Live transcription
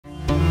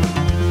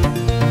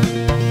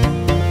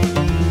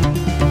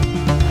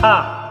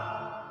Ha!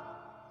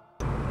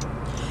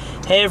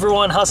 Hey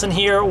everyone, Hassan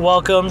here.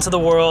 Welcome to the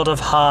world of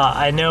Ha.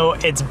 I know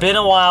it's been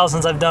a while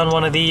since I've done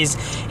one of these.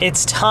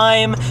 It's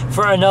time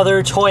for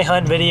another toy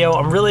hunt video.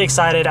 I'm really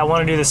excited. I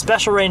want to do the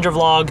Special Ranger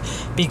vlog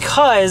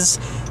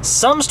because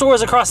some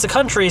stores across the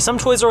country, some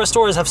Toys R Us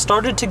stores have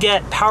started to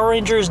get Power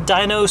Rangers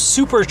Dino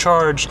Super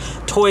Charge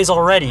toys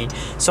already.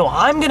 So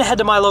I'm gonna head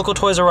to my local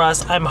Toys R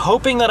Us. I'm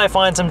hoping that I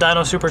find some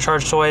Dino Super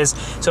Charge toys.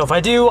 So if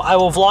I do, I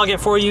will vlog it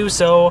for you.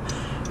 So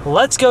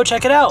let's go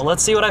check it out.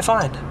 Let's see what I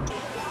find.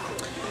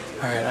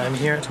 All right, I'm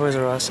here at Toys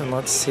R Us and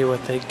let's see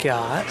what they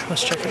got.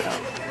 Let's check it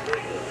out.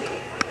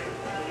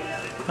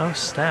 Oh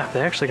snap, they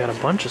actually got a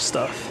bunch of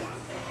stuff.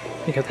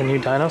 You got the new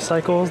Dino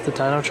Cycles, the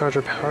Dino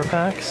Charger Power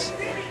Packs.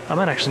 I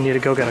might actually need to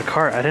go get a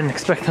cart. I didn't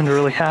expect them to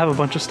really have a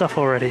bunch of stuff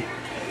already.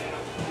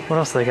 What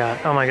else they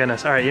got? Oh my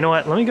goodness. All right, you know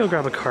what? Let me go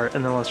grab a cart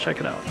and then let's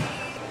check it out.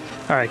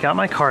 All right, got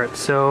my cart.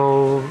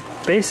 So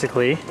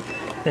basically,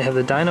 they have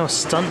the Dino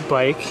Stunt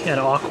Bike and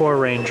Aqua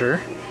Ranger.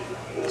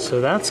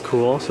 So that's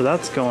cool. So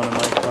that's going in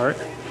my cart.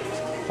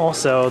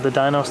 Also, the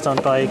Dino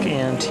Stunt Bike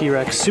and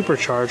T-Rex Super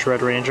Charge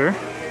Red Ranger.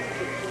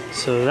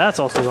 So that's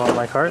also going in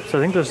my cart. So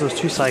I think there's those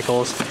two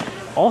cycles.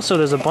 Also,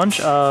 there's a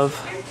bunch of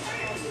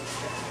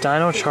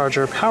Dino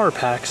Charger Power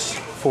Packs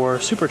for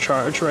Super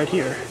Charge right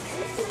here.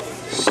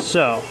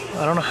 So,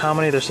 I don't know how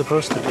many they're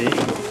supposed to be,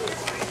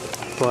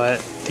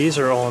 but these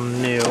are all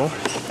new.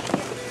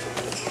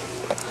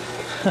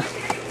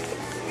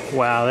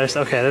 Wow, there's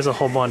a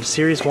whole bunch.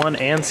 Series 1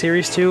 and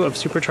Series 2 of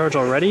Super Charge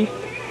already.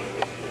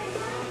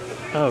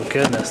 Oh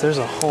goodness, there's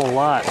a whole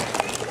lot.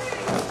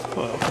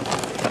 Whoa.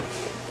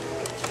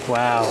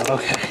 Wow,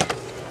 okay.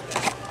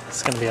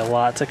 It's gonna be a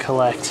lot to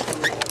collect.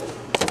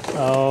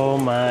 Oh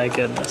my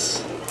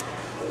goodness.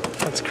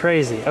 That's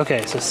crazy.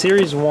 Okay, so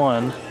Series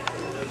 1.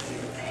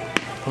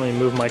 Let me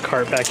move my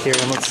cart back here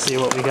and let's see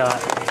what we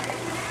got.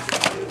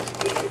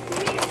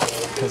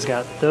 It's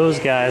got those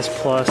guys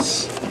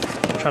plus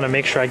I'm trying to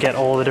make sure I get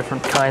all the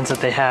different kinds that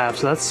they have.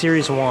 So that's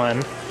Series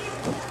 1.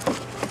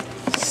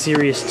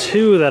 Series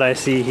 2 that I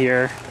see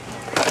here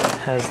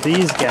has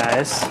these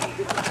guys.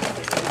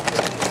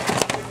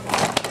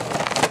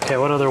 Okay,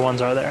 what other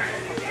ones are there?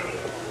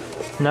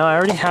 No, I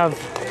already have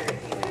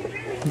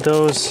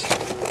those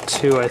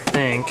two, I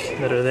think,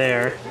 that are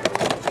there.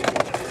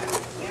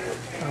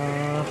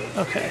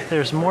 Okay,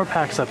 there's more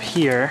packs up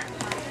here,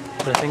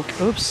 but I think,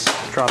 oops,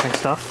 dropping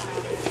stuff.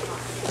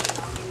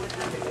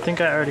 I think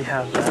I already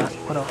have that.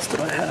 What else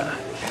do I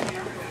have?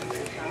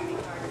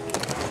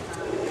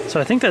 So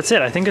I think that's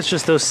it. I think it's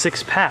just those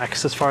 6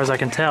 packs as far as I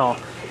can tell,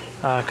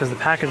 because the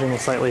packaging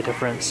is slightly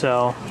different.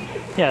 So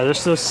yeah,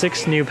 there's those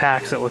 6 new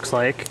packs, it looks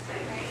like.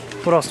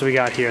 What else do we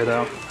got here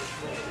though?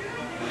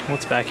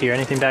 What's back here?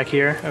 Anything back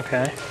here?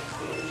 Okay.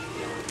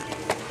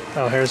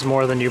 Oh, here's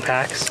more of the new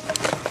packs.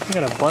 We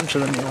got a bunch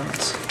of the new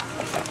ones.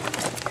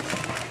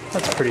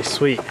 That's pretty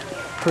sweet.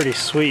 Pretty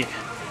sweet.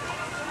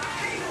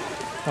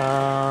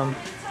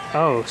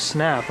 Oh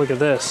snap, look at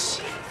this.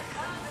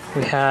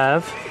 We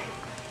have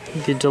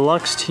the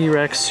Deluxe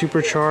T-Rex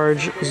Super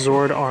Charge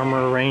Zord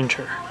Armor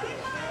Ranger.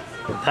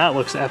 That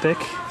looks epic,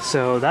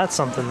 so that's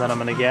something that I'm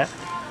gonna get.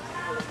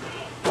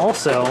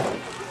 Also,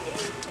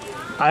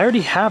 I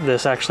already have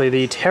this actually,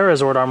 the Terra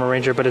Zord Armor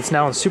Ranger, but it's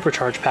now in Super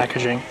Charge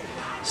packaging.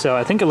 So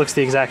I think it looks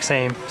the exact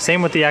same.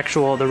 Same with the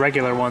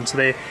regular one. So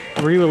they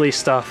re-release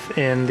stuff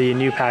in the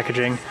new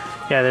packaging.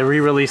 Yeah, they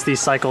re-released these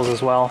cycles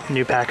as well,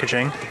 new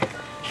packaging.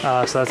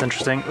 So that's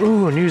interesting.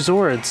 Ooh, new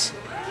Zords.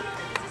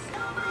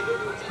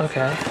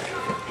 Okay.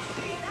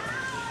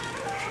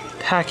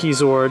 Packy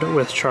Zord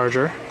with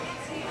Charger.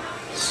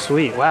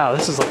 Sweet, wow,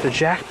 this is like the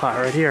jackpot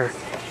right here.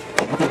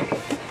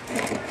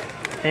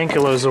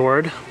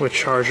 Ankylozord with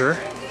Charger.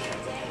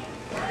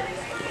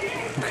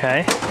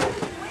 Okay.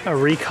 A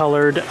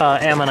recolored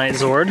Ammonite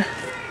Zord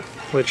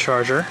with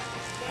Charger.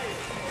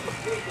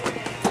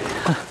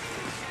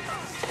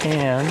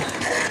 And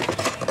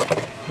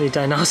the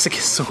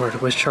Dinosuchus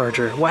Zord with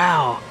Charger.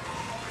 Wow!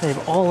 They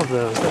have all of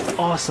those. That's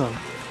awesome.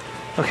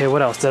 Okay,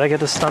 what else? Did I get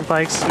the stunt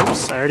bikes?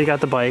 Oops, I already got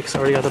the bikes.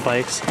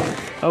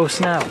 Oh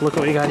snap, look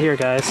what we got here,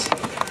 guys.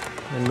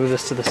 And move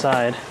this to the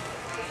side.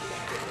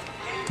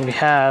 We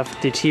have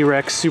the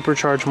T-Rex Super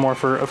Charge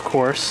Morpher, of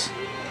course.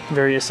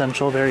 Very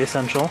essential, very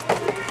essential.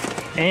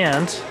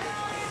 And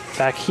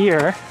back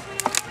here,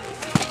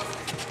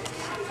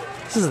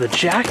 this is the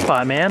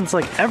jackpot, man. It's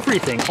like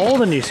everything, all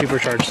the new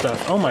Supercharged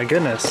stuff. Oh my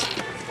goodness.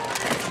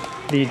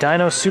 The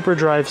Dino Super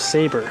Drive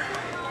Saber.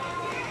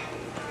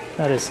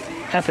 That is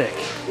epic.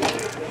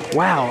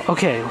 Wow,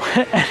 okay,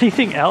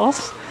 anything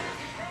else?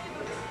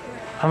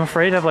 I'm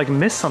afraid I've like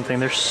missed something.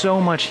 There's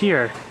so much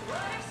here.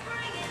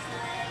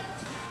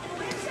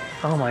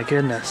 Oh my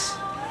goodness.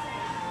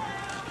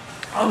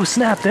 Oh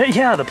snap,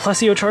 yeah, the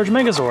Plesio Charge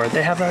Megazord.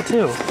 They have that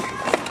too.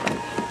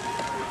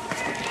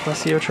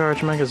 Plesio Charge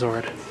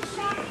Megazord.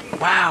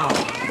 Wow.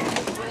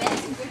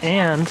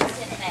 And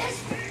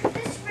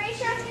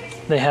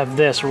they have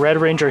this Red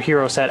Ranger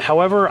Hero set.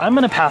 However, I'm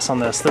gonna pass on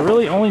this. The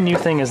really only new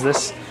thing is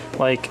this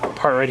like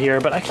part right here,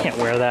 but I can't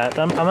wear that.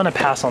 I'm gonna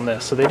pass on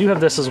this. So they do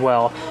have this as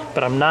well,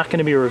 but I'm not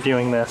gonna be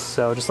reviewing this,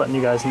 so just letting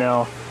you guys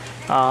know.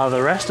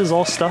 The rest is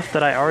all stuff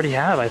that I already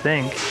have, I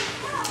think.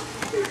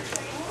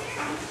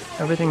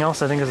 Everything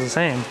else I think is the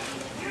same.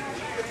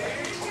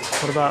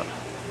 What about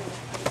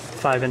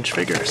 5-inch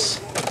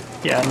figures?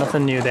 Yeah,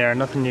 nothing new there,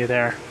 nothing new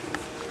there.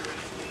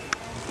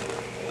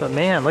 But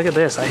man, look at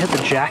this. I hit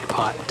the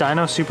jackpot.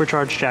 Dino Super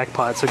Charge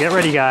jackpot. So get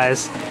ready,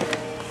 guys.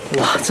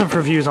 Lots of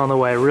reviews on the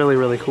way. Really,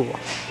 really cool.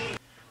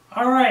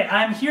 Alright,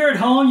 I'm here at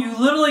home. You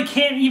literally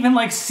can't even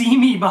like see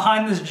me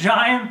behind this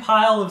giant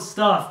pile of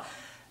stuff.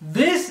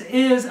 This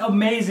is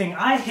amazing.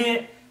 I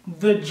hit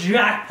the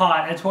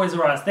jackpot at Toys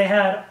R Us. They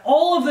had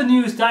all of the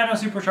new Dino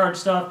Super Charge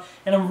stuff,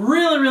 and I'm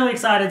really, really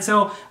excited.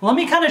 So let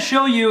me kind of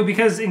show you,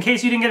 because in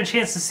case you didn't get a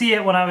chance to see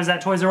it when I was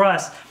at Toys R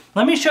Us,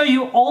 let me show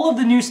you all of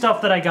the new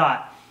stuff that I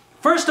got.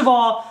 First of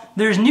all,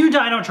 there's new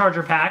Dino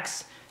Charger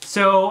packs.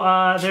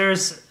 So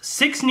there's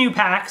 6 new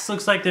packs.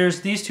 Looks like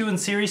there's these 2 in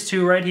Series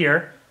 2 right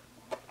here.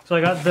 So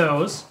I got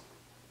those.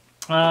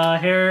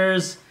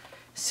 Here's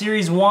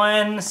Series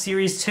 1,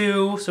 Series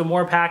 2, so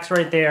more packs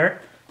right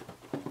there.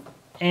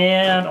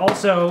 And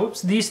also,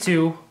 oops, these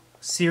 2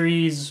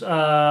 Series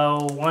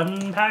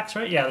 1 packs,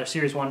 right? Yeah, they're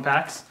Series 1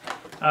 packs.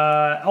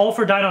 All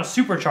for Dino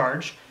Super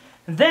Charge.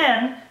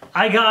 Then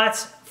I got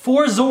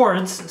 4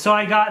 Zords. So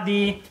I got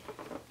the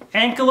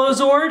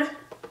Ankylozord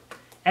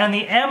and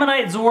the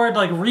Ammonite Zord,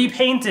 like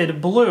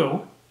repainted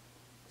blue.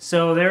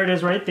 So there it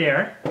is right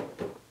there.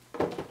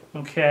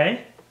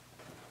 Okay.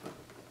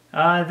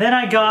 Then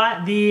I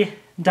got the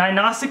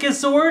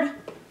Dinosuchus Zord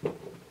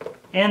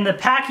and the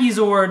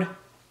Pachysord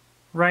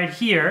right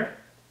here.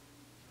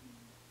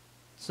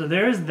 So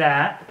there's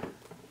that.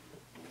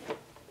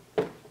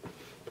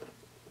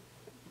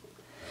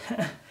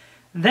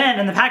 Then,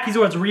 and the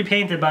Pachysord's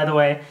repainted, by the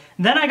way.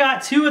 Then I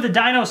got 2 of the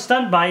Dino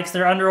Stunt Bikes.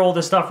 They're under all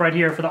this stuff right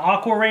here for the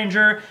Aqua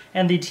Ranger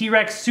and the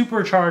T-Rex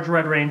Super Charge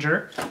Red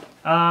Ranger.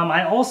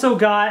 I also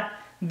got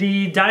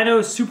the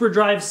Dino Super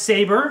Drive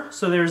Saber,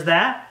 so there's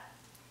that.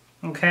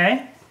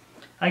 Okay.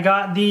 I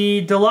got the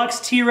Deluxe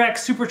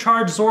T-Rex Super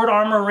Charge Zord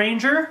Armor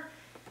Ranger,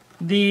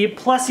 the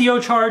Plesio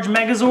Charge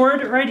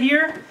Megazord right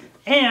here,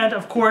 and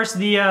of course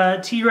the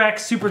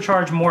T-Rex Super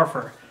Charge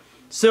Morpher.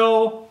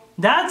 So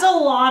that's a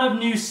lot of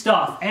new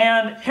stuff,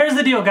 and here's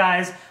the deal,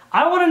 guys.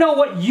 I want to know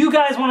what you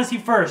guys want to see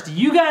first.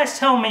 You guys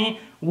tell me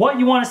what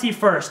you want to see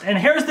first, and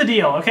here's the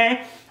deal,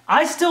 okay?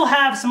 I still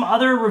have some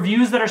other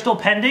reviews that are still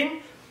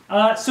pending.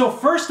 So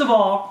first of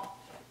all,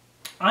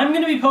 I'm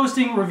going to be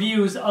posting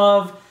reviews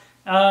of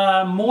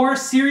more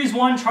Series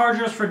 1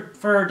 chargers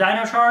for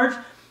Dino Charge,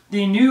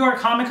 the New York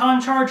Comic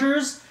Con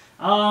chargers,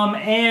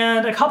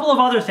 and a couple of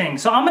other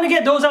things. So I'm going to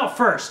get those out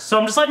first. So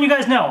I'm just letting you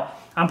guys know.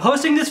 I'm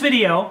posting this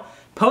video.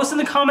 Post in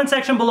the comment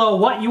section below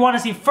what you want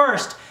to see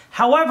first.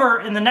 However,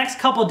 in the next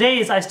couple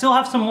days, I still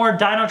have some more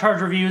Dino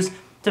Charge reviews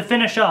to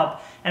finish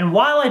up. And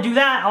while I do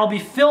that, I'll be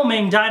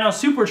filming Dino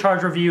Super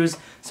Charge reviews.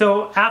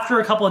 So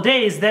after a couple of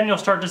days, then you'll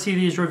start to see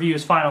these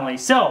reviews finally.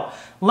 So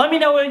let me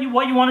know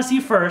what you want to see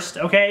first,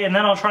 okay? And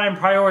then I'll try and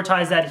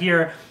prioritize that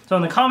here. So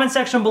in the comment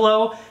section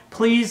below,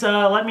 please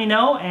let me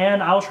know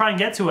and I'll try and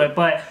get to it.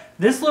 But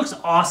this looks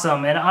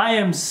awesome and I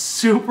am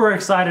super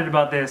excited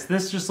about this.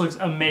 This just looks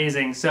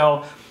amazing.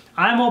 So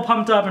I'm all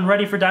pumped up and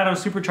ready for Dino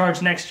Super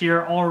Charge next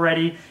year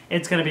already.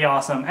 It's going to be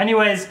awesome.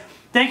 Anyways,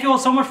 thank you all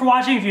so much for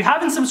watching. If you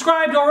haven't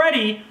subscribed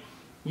already,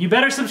 you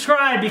better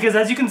subscribe because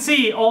as you can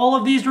see, all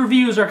of these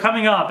reviews are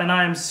coming up and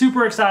I'm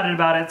super excited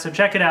about it, so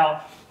check it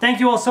out. Thank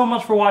you all so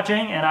much for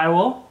watching and I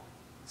will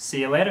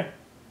see you later.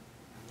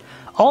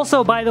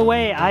 Also, by the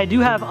way, I do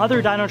have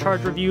other Dino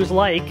Charge reviews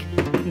like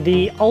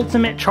the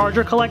Ultimate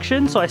Charger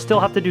Collection, so I still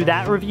have to do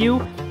that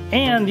review,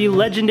 and the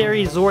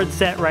Legendary Zord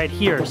set right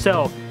here.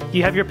 So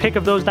you have your pick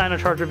of those Dino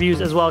Charge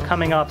reviews as well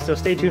coming up, so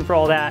stay tuned for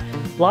all that.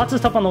 Lots of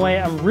stuff on the way.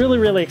 I'm really,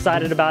 really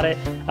excited about it.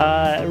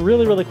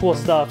 Really, really cool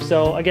stuff.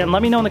 So again,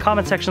 let me know in the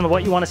comment section of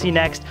what you want to see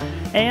next.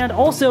 And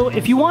also,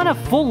 if you want a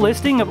full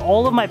listing of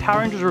all of my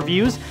Power Rangers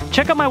reviews,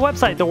 check out my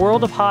website,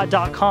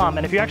 theworldofhod.com.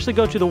 And if you actually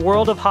go to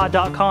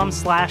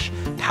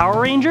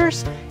theworldofhod.com/Power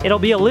Rangers, it'll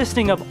be a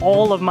listing of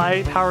all of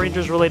my Power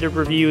Rangers related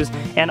reviews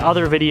and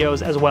other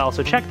videos as well.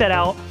 So check that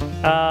out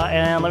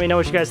and let me know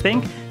what you guys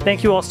think.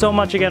 Thank you all so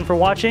much again for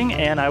watching,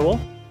 and I will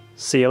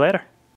see you later.